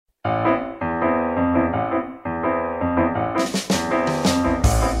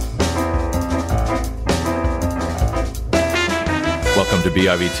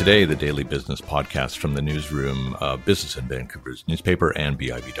BIV Today, the daily business podcast from the newsroom of Business in Vancouver's newspaper and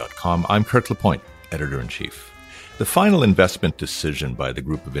BIV.com. I'm Kirk LaPointe, editor-in-chief. The final investment decision by the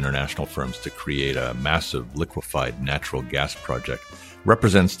group of international firms to create a massive liquefied natural gas project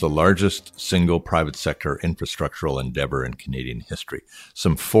represents the largest single private sector infrastructural endeavor in Canadian history.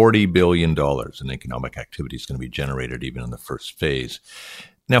 Some $40 billion in economic activity is going to be generated even in the first phase.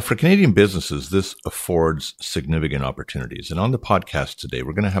 Now, for Canadian businesses, this affords significant opportunities. And on the podcast today,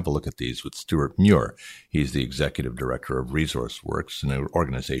 we're going to have a look at these with Stuart Muir. He's the executive director of ResourceWorks, an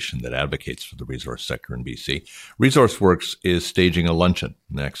organization that advocates for the resource sector in BC. ResourceWorks is staging a luncheon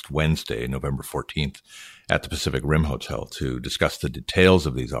next Wednesday, November 14th, at the Pacific Rim Hotel to discuss the details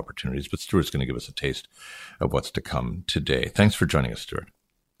of these opportunities. But Stuart's going to give us a taste of what's to come today. Thanks for joining us, Stuart.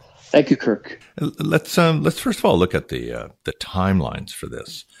 Thank you, Kirk. Let's first of all look at the timelines for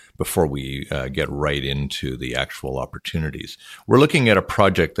this before we get right into the actual opportunities. We're looking at a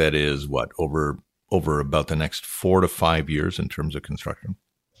project that is over about the next 4 to 5 years in terms of construction.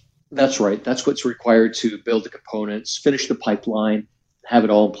 That's right. That's what's required to build the components, finish the pipeline, have it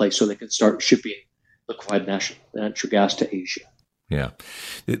all in place so they can start shipping liquefied natural gas to Asia. Yeah.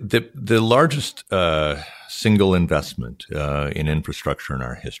 The largest single investment in infrastructure in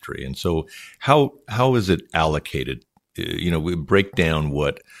our history. And so how is it allocated? We break down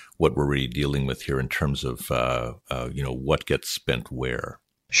what we're really dealing with here in terms of, what gets spent where.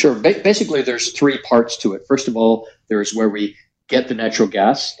 Sure. Basically, there's 3 parts to it. First of all, there's where we get the natural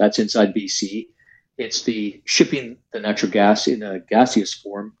gas. That's inside BC. It's the shipping the natural gas in a gaseous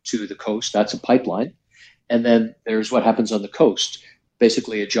form to the coast. That's a pipeline. And then there's what happens on the coast,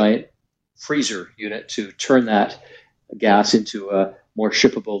 basically a giant freezer unit to turn that gas into a more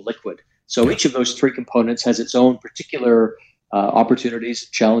shippable liquid. So each of those 3 components has its own particular opportunities,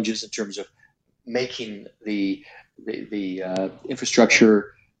 challenges in terms of making the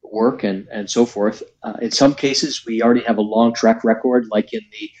infrastructure work and so forth. In some cases, we already have a long track record, like in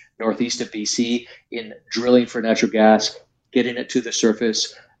the northeast of BC, in drilling for natural gas, getting it to the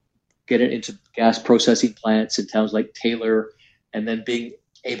surface, get it into gas processing plants in towns like Taylor, and then being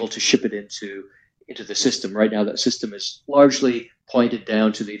able to ship it into the system. Right now, that system is largely pointed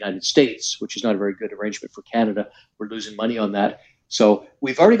down to the United States, which is not a very good arrangement for Canada. We're losing money on that. So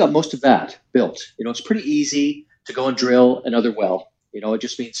we've already got most of that built. It's pretty easy to go and drill another well. It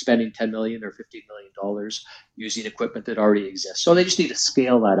just means spending $10 million or $15 million using equipment that already exists. So they just need to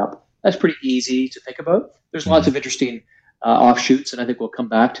scale that up. That's pretty easy to think about. There's lots of interesting offshoots, and I think we'll come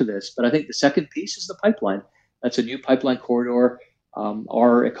back to this. But I think the second piece is the pipeline. That's a new pipeline corridor.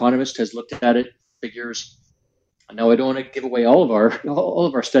 Our economist has looked at it, figures. Now, I don't want to give away all of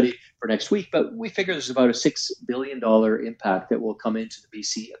our study for next week, but we figure there's about a $6 billion impact that will come into the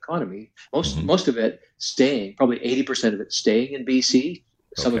BC economy. Most of it staying, probably 80% of it staying in BC.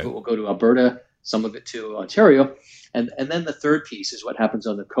 Some of it will go to Alberta, some of it to Ontario, and then the third piece is what happens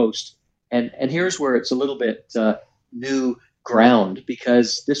on the coast. And here's where it's a little bit new ground,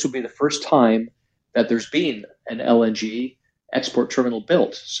 because this will be the first time that there's been an LNG export terminal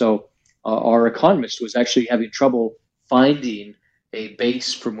built. So our economist was actually having trouble finding a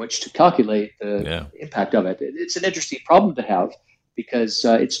base from which to calculate the impact of it. It's an interesting problem to have because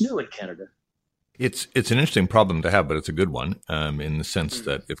it's new in Canada. It's an interesting problem to have, but it's a good one in the sense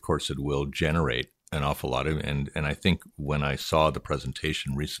that, of course, it will generate an awful lot of, and I think when I saw the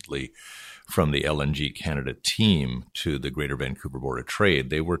presentation recently from the LNG Canada team to the Greater Vancouver Board of Trade,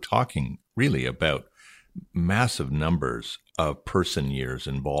 they were talking really about massive numbers of person years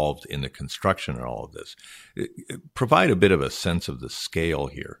involved in the construction and all of this. Provide a bit of a sense of the scale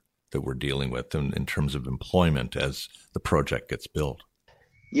here that we're dealing with in terms of employment as the project gets built.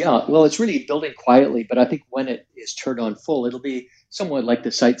 Yeah, well, it's really building quietly, but I think when it is turned on full, it'll be somewhat like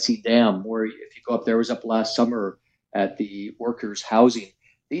the Site C Dam, where if you go up there, I was up last summer at the workers' housing.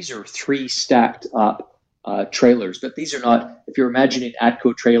 These are 3 stacked up trailers, but these are not, if you're imagining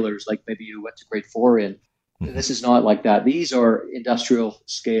ATCO trailers, like maybe you went to grade 4 in, this is not like that. These are industrial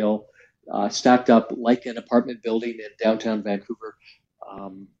scale, stacked up like an apartment building in downtown Vancouver,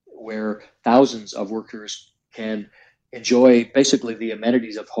 where thousands of workers can enjoy basically the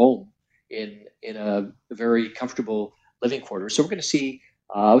amenities of home in a very comfortable living quarters. So we're going to see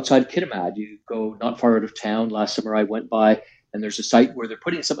outside Kitimat, you go not far out of town. Last summer I went by, and there's a site where they're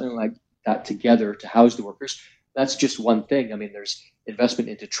putting something like that together to house the workers. That's just one thing. I mean, there's investment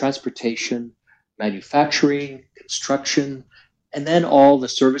into transportation, manufacturing, construction, and then all the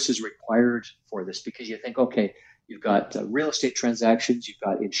services required for this, because you think, okay, you've got real estate transactions, you've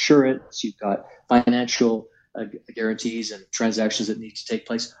got insurance, you've got financial guarantees and transactions that need to take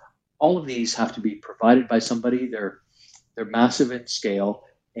place. All of these have to be provided by somebody. They're They're massive in scale,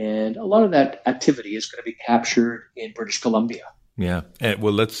 and a lot of that activity is going to be captured in British Columbia. Yeah.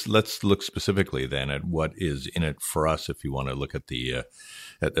 Well, let's look specifically then at what is in it for us. If you want to look at the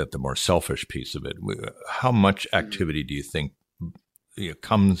at the more selfish piece of it, how much activity do you think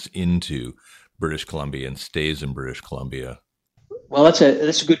comes into British Columbia and stays in British Columbia? Well, that's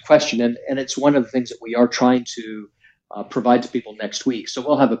a good question, and it's one of the things that we are trying to provide to people next week. So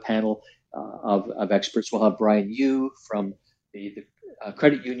we'll have a panel of experts. We'll have Brian Yu from the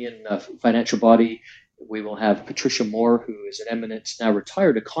credit union financial body. We will have Patricia Moore, who is an eminent, now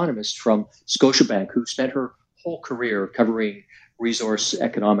retired economist from Scotiabank, who spent her whole career covering resource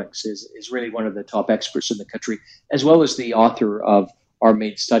economics, is really one of the top experts in the country, as well as the author of our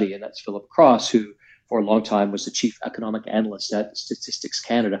main study, and that's Philip Cross, who for a long time was the chief economic analyst at Statistics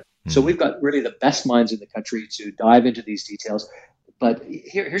Canada. Mm-hmm. So we've got really the best minds in the country to dive into these details. But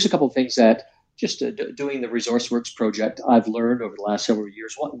here's a couple of things that just doing the ResourceWorks project I've learned over the last several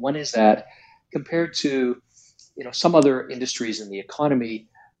years. One is that compared to some other industries in the economy,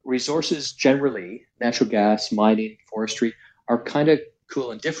 resources generally, natural gas, mining, forestry, are kind of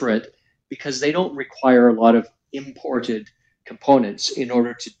cool and different because they don't require a lot of imported components in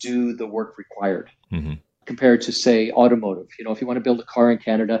order to do the work required. Mm-hmm. Compared to, say, automotive. If you want to build a car in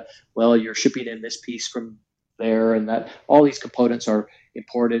Canada, well, you're shipping in this piece from there, and that all these components are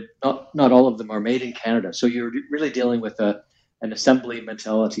imported. Not all of them are made in Canada. So you're really dealing with an assembly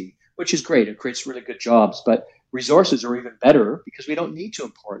mentality, which is great. It creates really good jobs. But resources are even better because we don't need to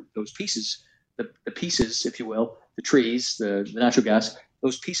import those pieces. The pieces, if you will, the trees, the natural gas,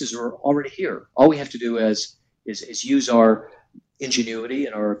 those pieces are already here. All we have to do is use our ingenuity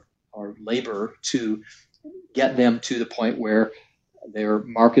and our labor to get them to the point where they're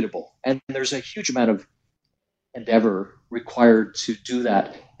marketable. And there's a huge amount of endeavor required to do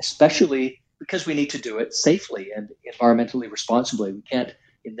that, especially because we need to do it safely and environmentally responsibly. We can't,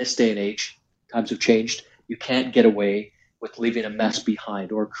 in this day and age, times have changed, you can't get away with leaving a mess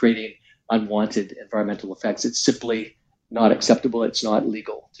behind or creating unwanted environmental effects. It's simply not acceptable. It's not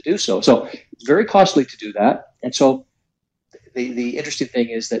legal to do so. So it's very costly to do that. And so the interesting thing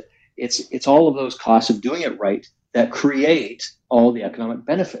is that it's all of those costs of doing it right that create all the economic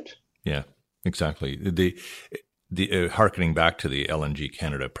benefit. Yeah, exactly. The harkening back to the LNG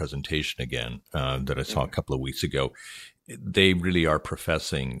Canada presentation again that I saw a couple of weeks ago, they really are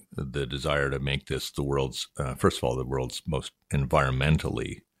professing the desire to make this the world's, first of all, the world's most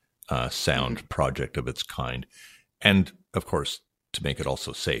environmentally sound project of its kind. And of course, to make it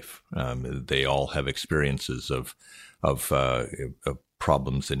also safe. They all have experiences of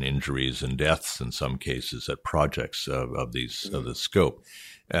problems and injuries and deaths in some cases at projects of this scope.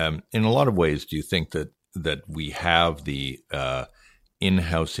 In a lot of ways, do you think that we have the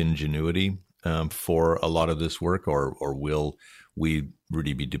in-house ingenuity for a lot of this work, or will we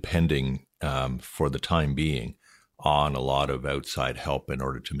really be depending for the time being on a lot of outside help in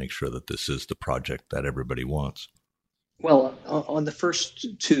order to make sure that this is the project that everybody wants? Well, on the first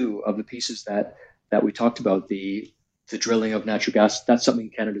two of the pieces that we talked about, the drilling of natural gas, that's something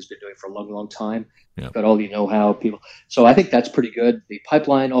Canada's been doing for a long, long time. Yeah. Got all the know-how, people. So I think that's pretty good. The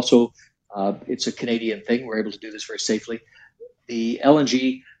pipeline also, it's a Canadian thing. We're able to do this very safely. The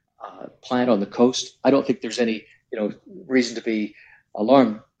LNG plant on the coast, I don't think there's any reason to be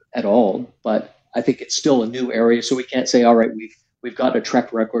alarmed at all. But I think it's still a new area, so we can't say, all right, we've got a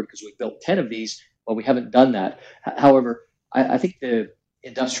track record because we've built 10 of these. Well, we haven't done that. However, I think the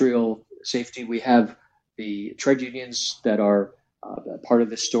industrial safety, we have the trade unions that are part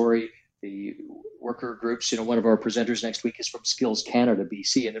of this story, the worker groups. One of our presenters next week is from Skills Canada,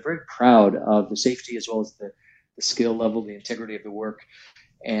 BC, and they're very proud of the safety as well as the skill level, the integrity of the work.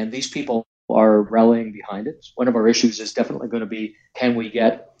 And these people are rallying behind it. One of our issues is definitely going to be, can we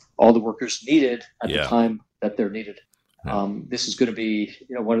get all the workers needed at the time that they're needed? This is going to be,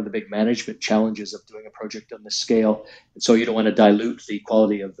 one of the big management challenges of doing a project on this scale. And so you don't want to dilute the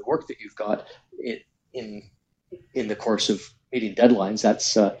quality of the work that you've got in the course of meeting deadlines.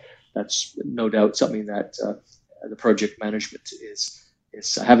 That's no doubt something that the project management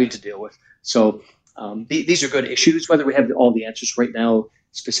is having to deal with. So these are good issues. Whether we have all the answers right now,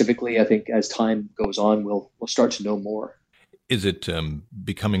 specifically, I think as time goes on, we'll start to know more. Is it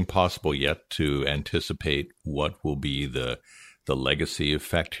becoming possible yet to anticipate what will be the legacy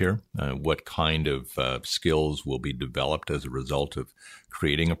effect here? What kind of skills will be developed as a result of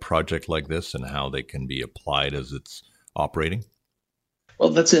creating a project like this, and how they can be applied as it's operating?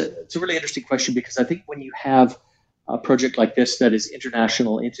 Well, it's a really interesting question, because I think when you have a project like this that is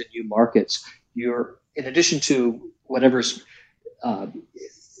international into new markets, you're, in addition to whatever's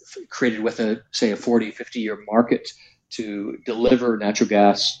created with a 40, 50-year market, to deliver natural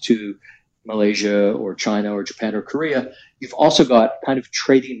gas to Malaysia or China or Japan or Korea, you've also got kind of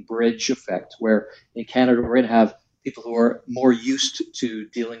trading bridge effect where in Canada we're going to have people who are more used to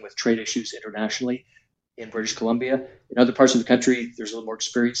dealing with trade issues internationally in British Columbia. In other parts of the country, there's a little more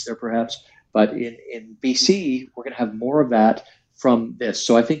experience there perhaps. But in BC, we're going to have more of that from this.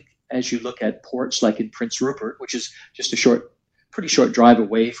 So I think as you look at ports like in Prince Rupert, which is just a pretty short drive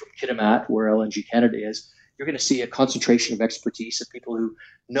away from Kitimat, where LNG Canada is, you're going to see a concentration of expertise of people who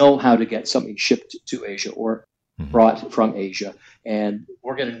know how to get something shipped to Asia or brought from Asia. And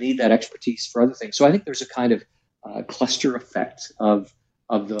we're going to need that expertise for other things. So I think there's a kind of cluster effect of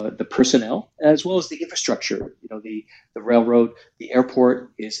the personnel as well as the infrastructure. The railroad, the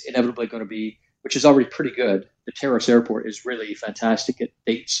airport is inevitably going to be, which is already pretty good. The Terrace Airport is really fantastic. It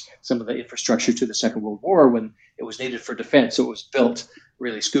dates some of the infrastructure to the Second World War when it was needed for defense. So it was built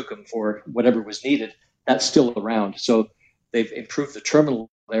really skookum for whatever was needed. That's still around. So they've improved the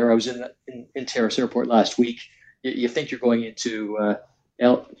terminal there. I was in Terrace Airport last week. You think you're going into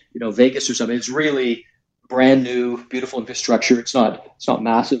Vegas or something. It's really brand new, beautiful infrastructure. It's not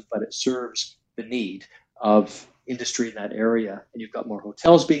massive, but it serves the need of industry in that area. And you've got more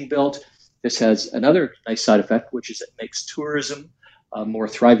hotels being built. This has another nice side effect, which is it makes tourism a more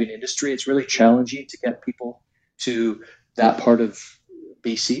thriving industry. It's really challenging to get people to that part of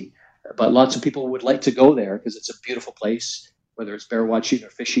BC, but lots of people would like to go there because it's a beautiful place, whether it's bear watching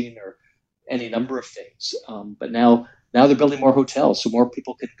or fishing or any number of things. But now they're building more hotels, so more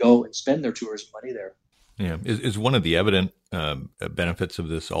people can go and spend their tourism money there. Yeah. Is one of the evident benefits of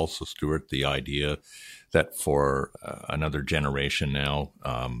this also, Stuart, the idea that for another generation now,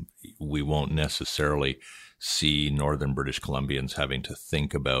 we won't necessarily see Northern British Columbians having to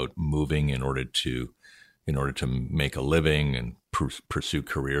think about moving in order to make a living and pursue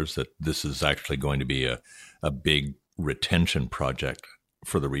careers, that this is actually going to be a big retention project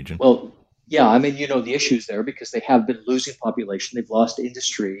for the region? Well, yeah, I mean, the issues there because they have been losing population. They've lost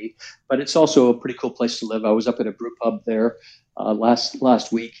industry, but it's also a pretty cool place to live. I was up at a brew pub there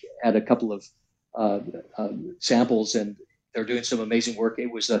last week, had a couple of samples, and they're doing some amazing work.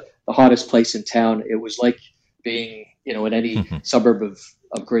 It was the hottest place in town. It was like being, in any suburb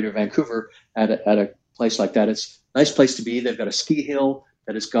of Greater Vancouver at a place like that. It's a nice place to be. They've got a ski hill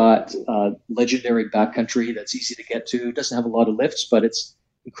that has got legendary backcountry that's easy to get to. It doesn't have a lot of lifts, but it's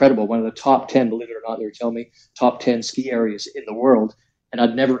incredible. One of the top 10, believe it or not, they were telling me, top 10 ski areas in the world, and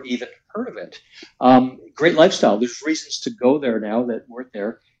I'd never even heard of it. Great lifestyle. There's reasons to go there now that weren't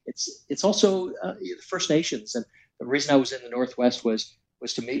there. It's also the First Nations, and the reason I was in the Northwest was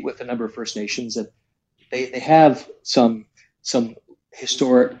to meet with a number of First Nations, and they have some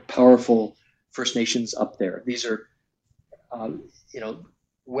historic, powerful First Nations up there. These are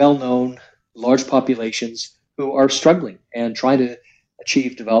well-known, large populations who are struggling and trying to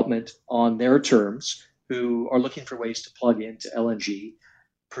achieve development on their terms, who are looking for ways to plug into LNG,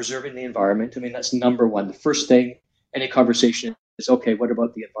 preserving the environment. I mean, that's number one. The first thing any conversation is, okay, what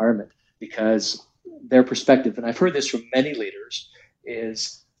about the environment? Because their perspective, and I've heard this from many leaders,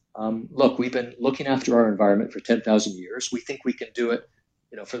 is, look, we've been looking after our environment for 10,000 years. We think we can do it,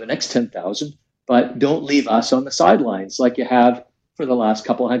 for the next 10,000, but don't leave us on the sidelines like you have for the last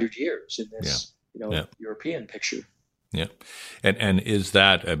couple hundred years in this, European picture. Yeah. And is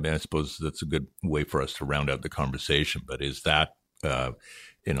that, I suppose that's a good way for us to round out the conversation, but is that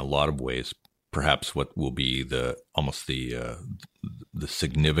in a lot of ways perhaps what will be the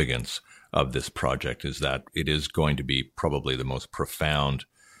significance of this project, is that it is going to be probably the most profound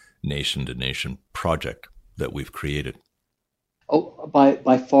nation-to-nation project that we've created? Oh,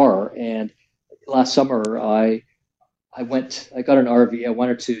 by far. And last summer, I got an RV. I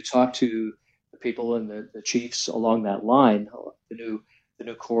wanted to talk to the people and the chiefs along that line, the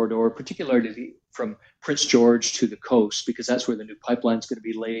new corridor, particularly from Prince George to the coast, because that's where the new pipeline is going to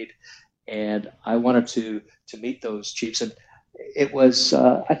be laid. And I wanted to meet those chiefs. And it was,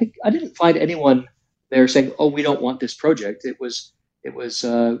 I think, I didn't find anyone there saying, "Oh, we don't want this project." It was,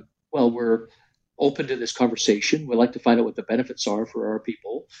 well, we're open to this conversation. We like to find out what the benefits are for our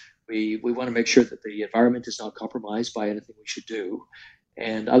people. We want to make sure that the environment is not compromised by anything we should do.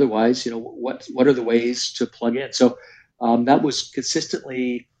 And otherwise, what are the ways to plug in? So that was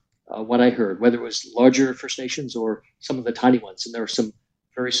consistently what I heard, whether it was larger First Nations or some of the tiny ones. And there are some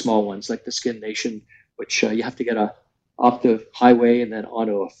very small ones like the Skin Nation, which you have to get off the highway and then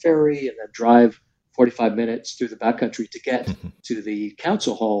onto a ferry and then drive 45 minutes through the backcountry to get to the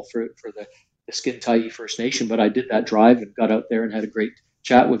council hall for the Skin Tyee First Nation. But I did that drive and got out there and had a great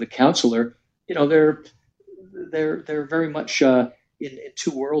chat with a councillor. They're very much in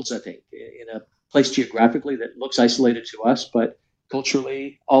two worlds, I think, in place geographically that looks isolated to us, but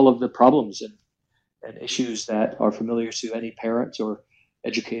culturally, all of the problems and issues that are familiar to any parent or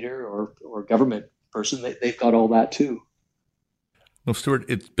educator or government person, they've got all that too. Well, Stuart,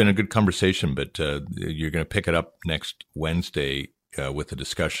 it's been a good conversation, but you're going to pick it up next Wednesday with a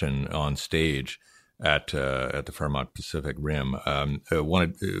discussion on stage at the Fairmont Pacific Rim.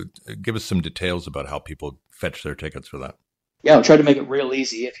 Want to give us some details about how people fetch their tickets for that? Yeah, I'll try to make it real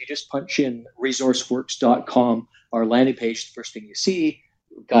easy. If you just punch in resourceworks.com, our landing page, the first thing you see,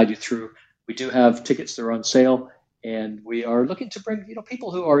 will guide you through. We do have tickets that are on sale, and we are looking to bring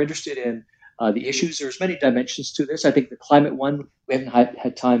people who are interested in the issues. There's many dimensions to this. I think the climate one, we haven't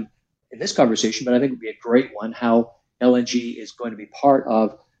had time in this conversation, but I think it would be a great one, how LNG is going to be part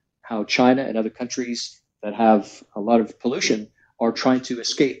of how China and other countries that have a lot of pollution are trying to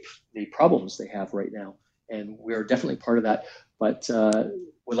escape the problems they have right now. And we're definitely part of that. But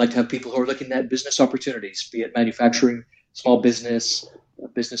we'd like to have people who are looking at business opportunities, be it manufacturing, small business,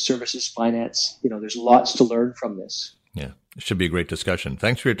 business services, finance. There's lots to learn from this. Yeah, it should be a great discussion.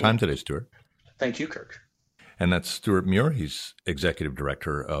 Thanks for your time today, Stuart. Thank you, Kirk. And that's Stuart Muir. He's Executive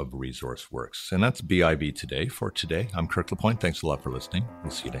Director of ResourceWorks. And that's BIV Today for today. I'm Kirk LaPointe. Thanks a lot for listening.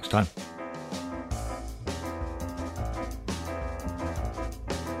 We'll see you next time.